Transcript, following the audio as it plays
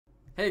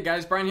Hey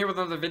guys, Brian here with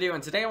another video,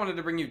 and today I wanted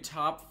to bring you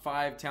top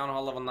 5 Town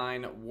Hall level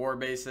 9 war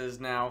bases.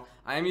 Now,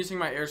 I am using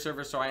my air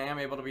server, so I am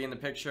able to be in the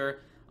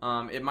picture.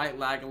 It might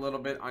lag a little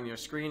bit on your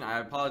screen. I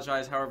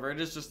apologize. However, it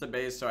is just a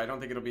base, so I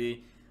don't think it'll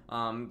be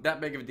that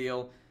big of a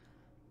deal.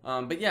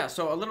 But yeah,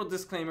 so a little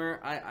disclaimer.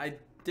 I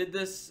did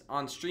this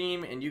on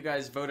stream, and you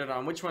guys voted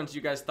on which ones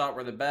you guys thought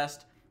were the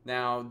best.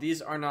 Now,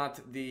 these are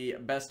not the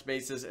best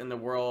bases in the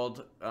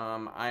world.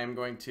 I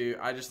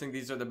just think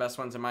these are the best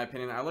ones in my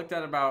opinion. I looked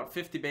at about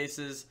 50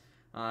 bases.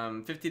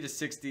 50 to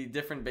 60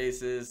 different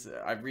bases.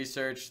 I've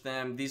researched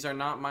them. These are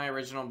not my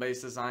original base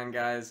design,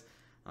 guys.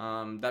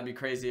 That'd be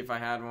crazy if I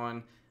had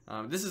one.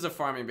 This is a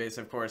farming base,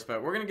 of course,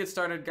 but we're gonna get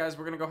started, guys.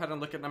 We're gonna go ahead and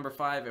look at number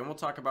 5, and we'll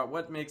talk about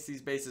what makes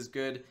these bases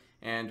good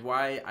and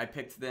why I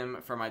picked them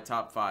for my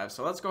top 5.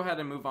 So let's go ahead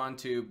and move on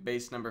to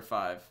base number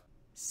 5.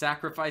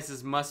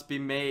 Sacrifices must be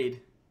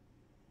made.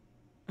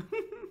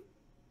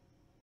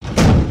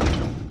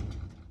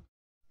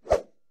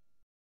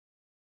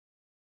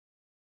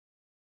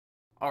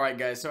 Alright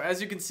guys, so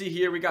as you can see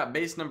here, we got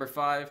base number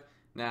 5.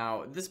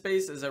 Now, this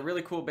base is a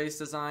really cool base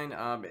design.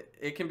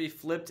 It can be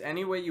flipped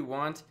any way you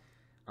want.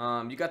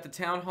 You got the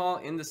town hall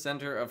in the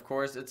center, of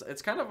course.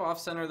 It's kind of off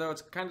center though,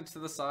 it's kind of to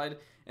the side.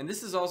 And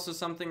this is also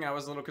something I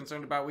was a little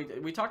concerned about.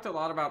 We talked a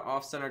lot about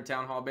off-center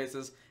town hall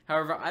bases.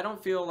 However, I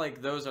don't feel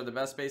like those are the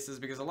best bases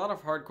because a lot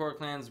of hardcore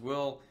clans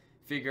will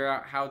figure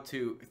out how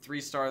to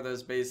 3-star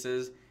those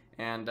bases.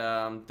 And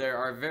there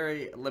are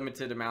very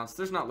limited amounts.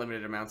 There's not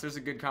limited amounts. There's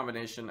a good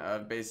combination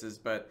of bases,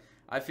 but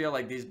I feel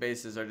like these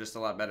bases are just a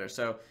lot better.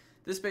 So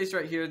this base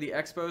right here, the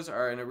expos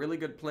are in a really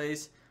good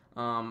place.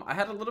 I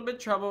had a little bit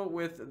trouble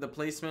with the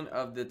placement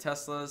of the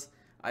Teslas.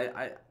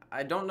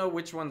 I don't know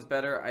which one's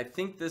better. I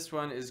think this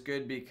one is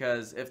good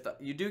because if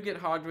you do get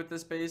hogged with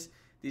this base,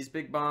 these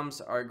big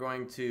bombs are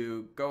going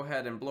to go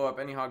ahead and blow up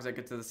any hogs that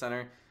get to the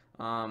center.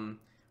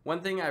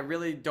 One thing I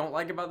really don't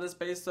like about this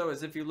base though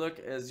is if you look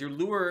as your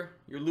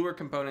lure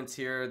components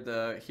here,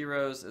 the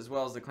heroes as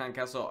well as the clan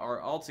castle are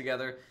all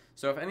together.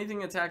 So if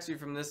anything attacks you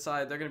from this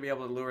side, they're going to be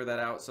able to lure that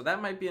out. So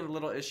that might be a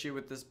little issue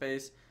with this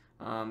base.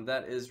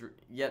 That is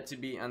yet to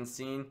be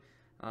unseen.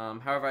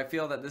 However, I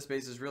feel that this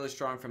base is really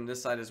strong from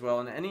this side as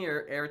well. And any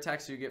air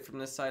attacks you get from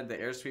this side, the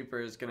air sweeper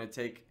is going to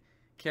take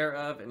care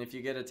of. And if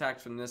you get attacked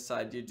from this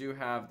side, you do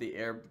have the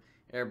air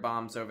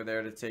bombs over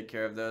there to take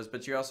care of those,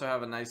 but you also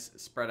have a nice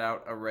spread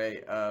out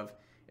array of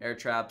air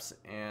traps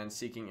and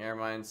seeking air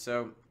mines.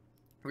 So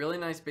really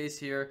nice base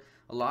here.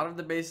 A lot of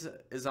the base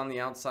is on the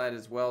outside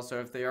as well, so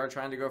if they are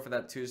trying to go for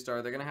that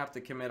 2-star, they're gonna have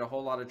to commit a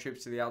whole lot of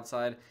troops to the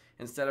outside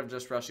instead of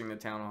just rushing the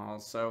town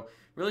halls. So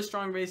really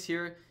strong base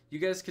here. You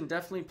guys can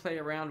definitely play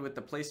around with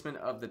the placement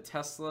of the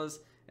Teslas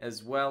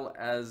as well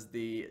as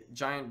the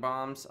giant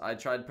bombs. I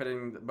tried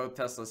putting both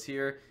Teslas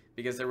here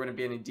because there wouldn't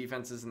be any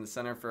defenses in the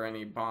center for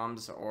any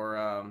bombs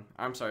or,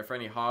 for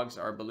any hogs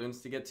or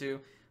balloons to get to.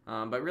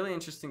 But really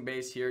interesting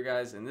base here,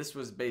 guys, and this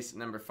was base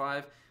number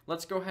 5.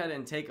 Let's go ahead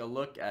and take a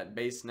look at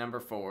base number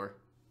 4.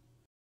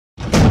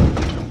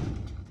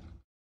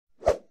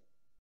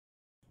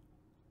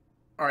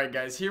 Alright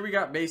guys, here we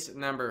got base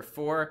number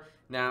 4.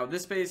 Now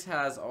this base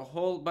has a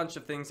whole bunch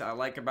of things I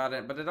like about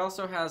it, but it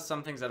also has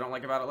some things I don't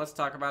like about it. Let's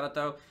talk about it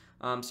though.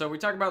 So we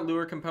talked about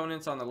lure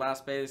components on the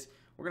last base.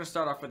 We're going to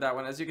start off with that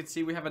one. As you can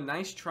see, we have a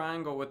nice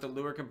triangle with the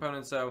lure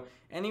component. So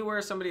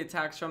anywhere somebody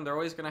attacks from, they're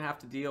always going to have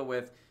to deal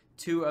with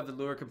 2 of the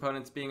lure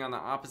components being on the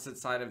opposite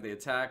side of the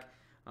attack.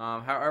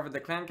 However, the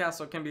clan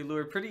castle can be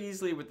lured pretty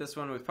easily with this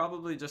one with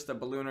probably just a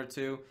balloon or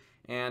 2.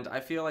 And I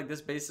feel like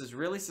this base is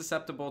really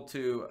susceptible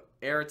to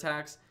air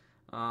attacks.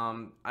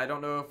 I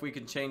don't know if we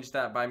can change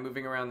that by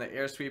moving around the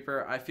air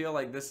sweeper. I feel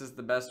like this is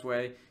the best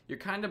way. You're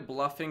kind of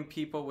bluffing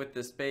people with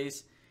this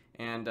base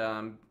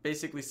and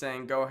basically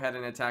saying go ahead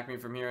and attack me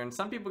from here, and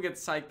some people get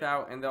psyched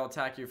out and they'll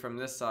attack you from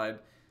this side.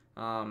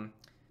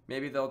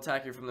 Maybe they'll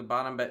attack you from the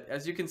bottom, but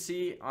as you can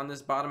see on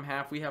this bottom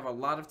half, we have a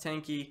lot of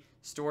tanky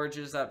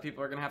storages that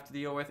people are going to have to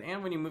deal with,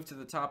 and when you move to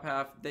the top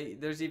half,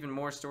 there's even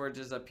more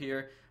storages up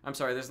here. I'm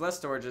sorry, there's less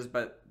storages,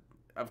 but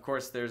of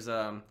course there's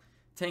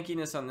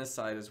tankiness on this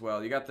side as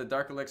well. You got the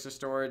dark elixir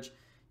storage,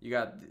 you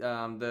got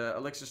the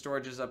elixir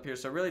storages up here,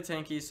 so really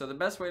tanky. So the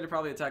best way to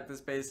probably attack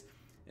this base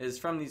is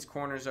from these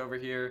corners over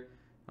here,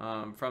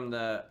 from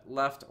the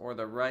left or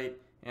the right,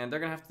 and they're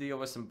gonna have to deal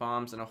with some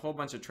bombs and a whole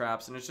bunch of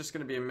traps, and it's just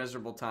gonna be a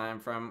miserable time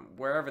from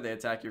wherever they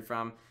attack you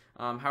from.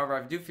 However,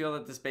 I do feel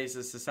that this base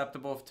is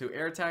susceptible to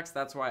air attacks.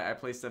 That's why I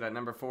placed it at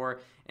number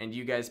 4, and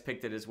you guys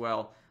picked it as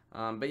well.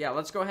 But yeah,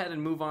 let's go ahead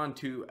and move on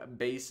to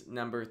base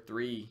number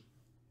 3.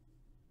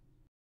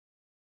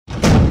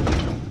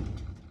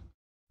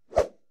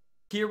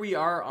 Here we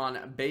are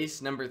on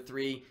base number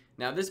 3.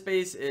 Now this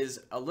base is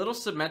a little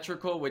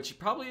symmetrical, which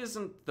probably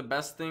isn't the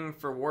best thing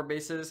for war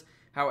bases.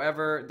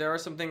 However, there are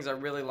some things I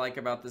really like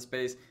about this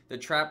base. The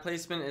trap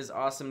placement is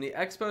awesome. The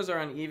expos are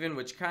uneven,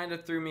 which kind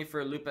of threw me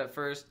for a loop at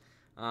first.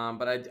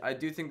 But I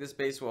do think this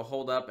base will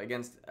hold up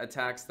against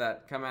attacks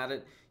that come at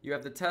it. You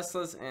have the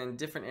Teslas in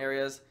different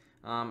areas.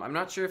 I'm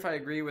not sure if I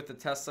agree with the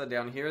Tesla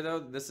down here though.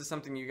 This is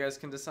something you guys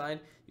can decide.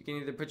 You can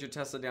either put your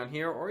Tesla down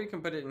here or you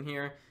can put it in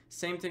here.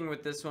 Same thing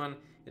with this one.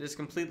 It is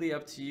completely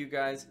up to you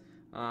guys.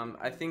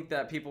 I think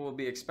that people will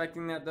be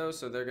expecting that though,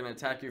 so they're going to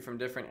attack you from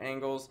different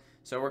angles.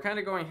 So we're kind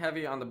of going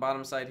heavy on the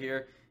bottom side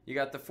here. You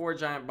got the 4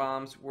 giant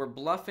bombs. We're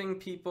bluffing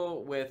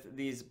people with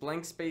these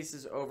blank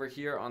spaces over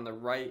here on the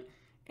right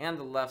and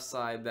the left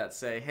side that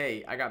say,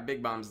 hey, I got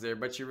big bombs there,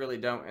 but you really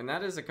don't. And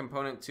that is a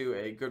component to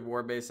a good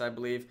war base, I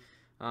believe.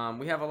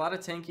 We have a lot of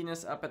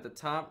tankiness up at the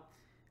top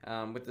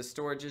with the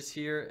storages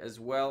here, as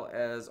well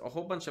as a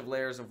whole bunch of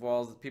layers of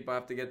walls that people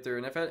have to get through.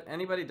 And if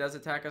anybody does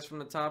attack us from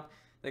the top,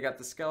 they got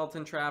the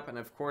skeleton trap, and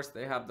of course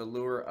they have the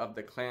lure of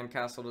the clan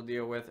castle to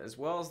deal with, as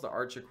well as the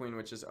archer queen,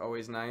 which is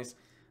always nice.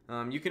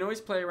 You can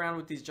always play around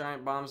with these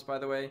giant bombs, by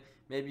the way.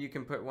 Maybe you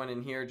can put one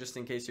in here just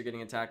in case you're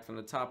getting attacked from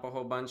the top a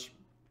whole bunch.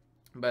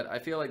 But I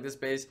feel like this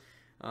base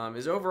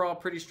is overall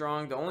pretty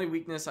strong. The only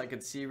weakness I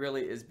could see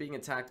really is being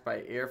attacked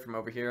by air from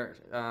over here,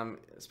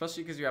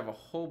 especially because you have a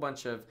whole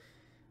bunch of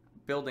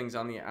buildings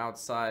on the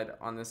outside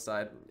on this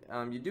side.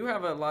 You do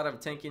have a lot of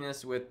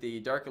tankiness with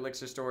the dark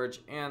elixir storage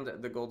and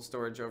the gold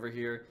storage over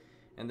here,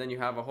 and then you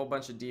have a whole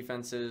bunch of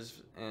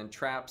defenses and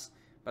traps.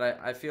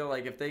 But I feel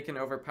like if they can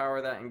overpower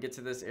that and get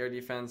to this air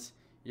defense,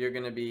 you're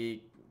going to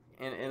be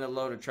in a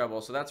load of trouble.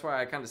 So that's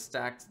why I kind of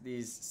stacked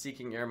these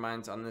seeking air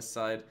mines on this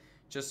side,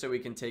 just so we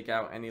can take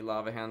out any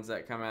lava hands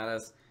that come at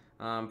us.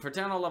 For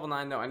town hall level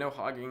 9 though, I know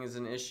hogging is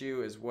an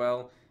issue as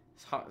well.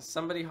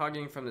 Somebody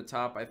hogging from the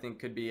top I think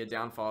could be a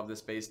downfall of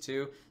this base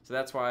too. So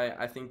that's why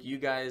I think you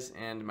guys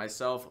and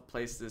myself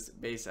place this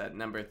base at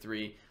number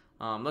 3.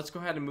 Let's go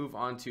ahead and move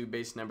on to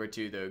base number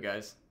 2 though,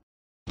 guys.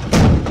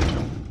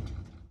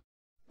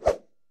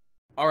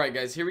 Alright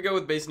guys, here we go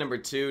with base number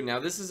 2. Now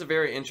this is a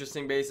very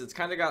interesting base. It's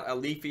kind of got a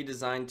leafy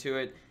design to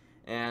it,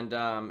 and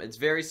it's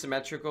very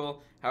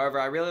symmetrical. However,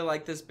 I really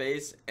like this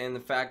base and the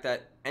fact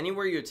that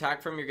anywhere you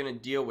attack from, you're going to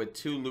deal with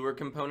 2 lure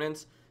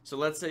components. So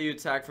let's say you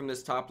attack from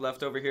this top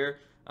left over here,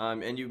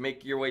 and you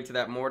make your way to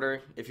that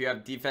mortar. If you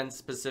have defense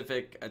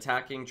specific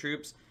attacking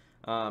troops,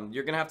 you're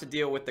going to have to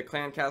deal with the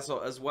clan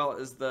castle as well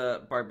as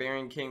the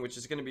barbarian king, which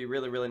is going to be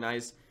really, really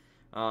nice.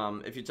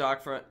 If you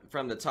talk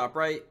from the top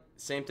right,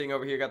 same thing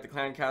over here, got the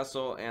clan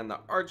castle and the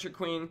archer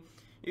queen.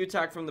 You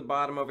attack from the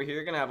bottom over here,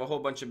 you're going to have a whole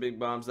bunch of big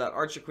bombs. That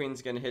archer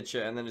queen's going to hit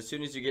you, and then as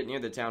soon as you get near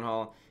the town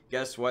hall,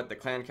 guess what? The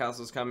clan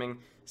castle's coming.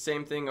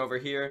 Same thing over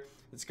here.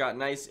 It's got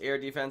nice air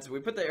defense.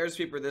 We put the air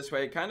sweeper this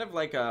way, kind of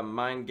like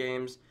mind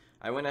games.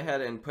 I went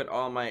ahead and put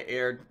all my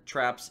air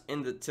traps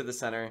to the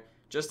center,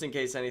 just in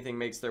case anything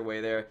makes their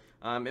way there.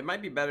 It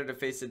might be better to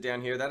face it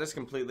down here. That is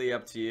completely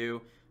up to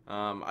you.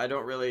 I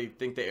don't really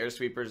think the air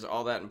sweeper is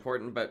all that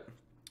important, but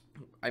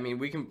I mean,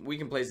 we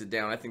can place it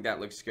down. I think that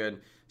looks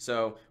good.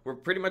 So we're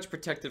pretty much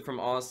protected from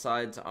all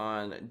sides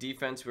on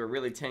defense. We're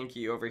really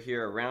tanky over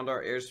here around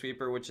our air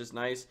sweeper, which is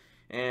nice.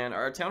 And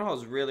our town hall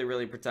is really,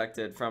 really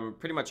protected from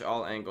pretty much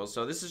all angles.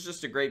 So this is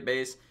just a great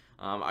base.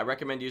 I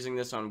recommend using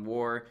this on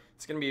war.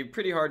 It's going to be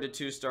pretty hard to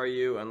 2-star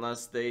you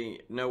unless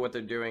they know what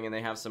they're doing and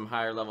they have some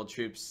higher level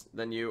troops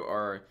than you,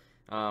 or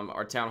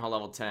our town hall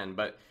level 10.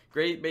 But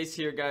great base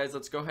here, guys.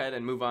 Let's go ahead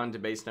and move on to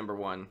base number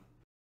 1.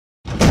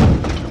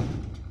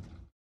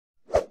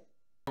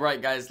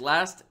 Alright guys,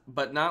 last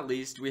but not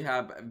least, we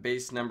have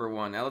base number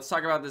 1. Now let's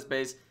talk about this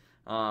base.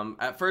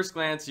 At first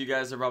glance, you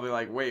guys are probably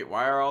like, wait,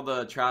 why are all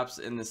the traps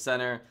in the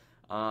center?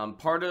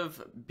 Part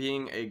of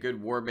being a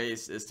good war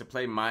base is to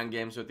play mind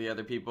games with the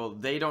other people.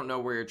 They don't know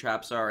where your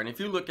traps are, and if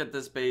you look at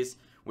this base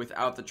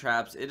without the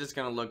traps, it is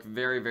going to look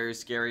very, very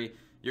scary.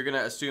 You're going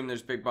to assume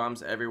there's big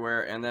bombs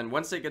everywhere, and then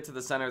once they get to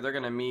the center, they're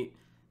going to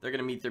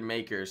meet their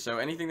maker. So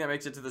anything that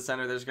makes it to the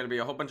center, there's going to be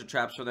a whole bunch of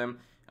traps for them.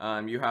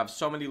 You have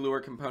so many lure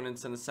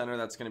components in the center.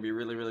 That's going to be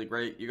really, really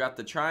great. You got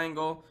the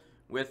triangle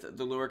with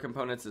the lure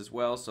components as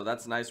well, so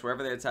that's nice.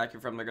 Wherever they attack you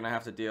from, they're going to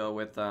have to deal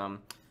with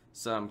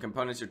some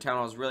components. Your town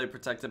hall is really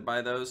protected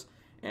by those,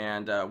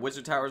 and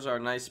wizard towers are a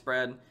nice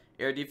spread.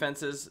 Air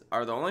defenses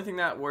are the only thing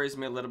that worries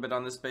me a little bit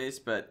on this base,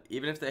 but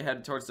even if they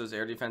head towards those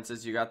air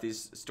defenses, you got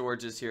these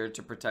storages here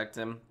to protect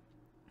them.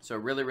 So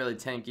really, really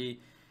tanky,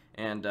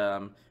 and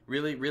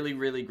really, really,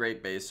 really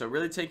great base. So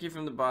really tanky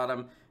from the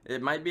bottom.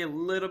 It might be a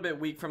little bit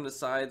weak from the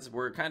sides.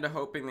 We're kind of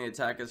hoping the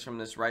attack is from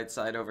this right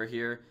side over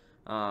here.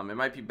 It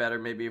might be better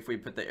maybe if we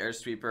put the air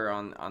sweeper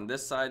on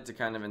this side to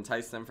kind of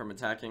entice them from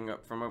attacking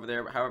from over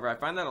there. However, I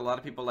find that a lot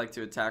of people like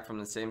to attack from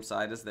the same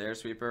side as the air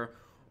sweeper,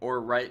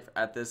 or right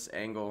at this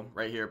angle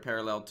right here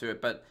parallel to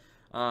it. But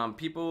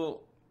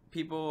people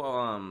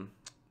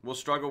will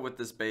struggle with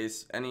this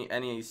base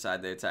any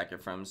side they attack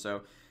it from.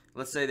 So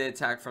let's say they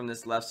attack from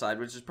this left side,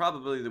 which is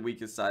probably the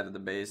weakest side of the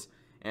base.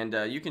 And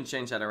you can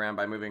change that around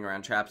by moving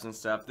around traps and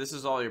stuff. This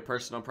is all your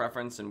personal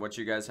preference and what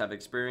you guys have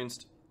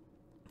experienced.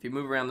 If you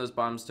move around those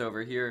bombs to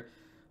over here,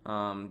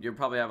 you'll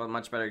probably have a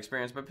much better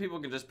experience. But people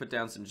can just put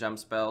down some jump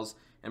spells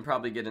and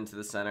probably get into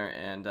the center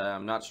and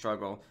not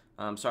struggle.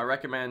 So I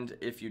recommend,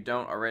 if you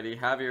don't already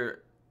have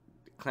your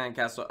clan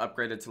castle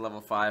upgraded to level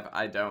 5,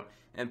 I don't,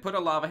 and put a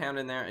lava hound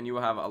in there and you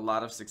will have a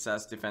lot of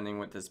success defending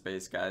with this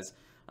base, guys.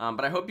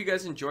 But I hope you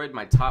guys enjoyed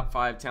my top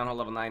 5 Town Hall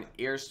level 9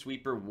 Air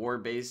Sweeper War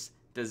Base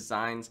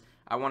designs.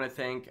 I want to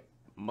thank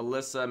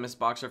Melissa, Miss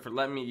Boxer, for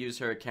letting me use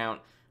her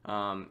account.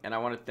 And I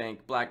want to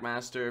thank Black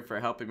Master for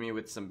helping me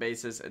with some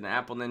bases, and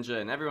Apple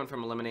Ninja, and everyone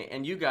from Eliminate,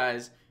 and you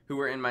guys who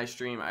were in my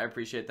stream. I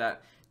appreciate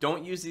that.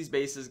 Don't use these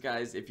bases,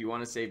 guys, if you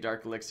want to save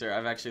Dark Elixir.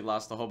 I've actually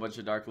lost a whole bunch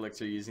of Dark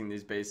Elixir using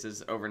these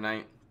bases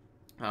overnight.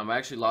 I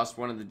actually lost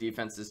one of the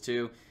defenses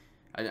too.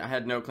 I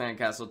had no clan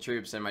castle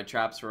troops, and my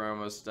traps were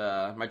almost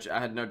I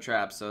had no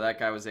traps, so that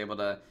guy was able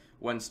to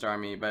 1-star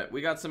me. But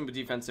we got some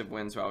defensive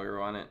wins while we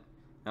were on it.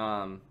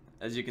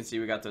 As you can see,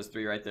 we got those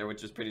 3 right there,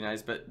 which is pretty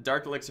nice. But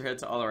Dark Elixir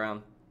hits all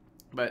around.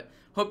 But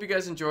hope you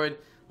guys enjoyed.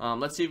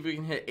 Let's see if we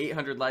can hit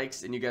 800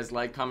 likes, and you guys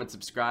like, comment,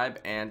 subscribe,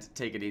 and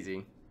take it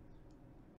easy.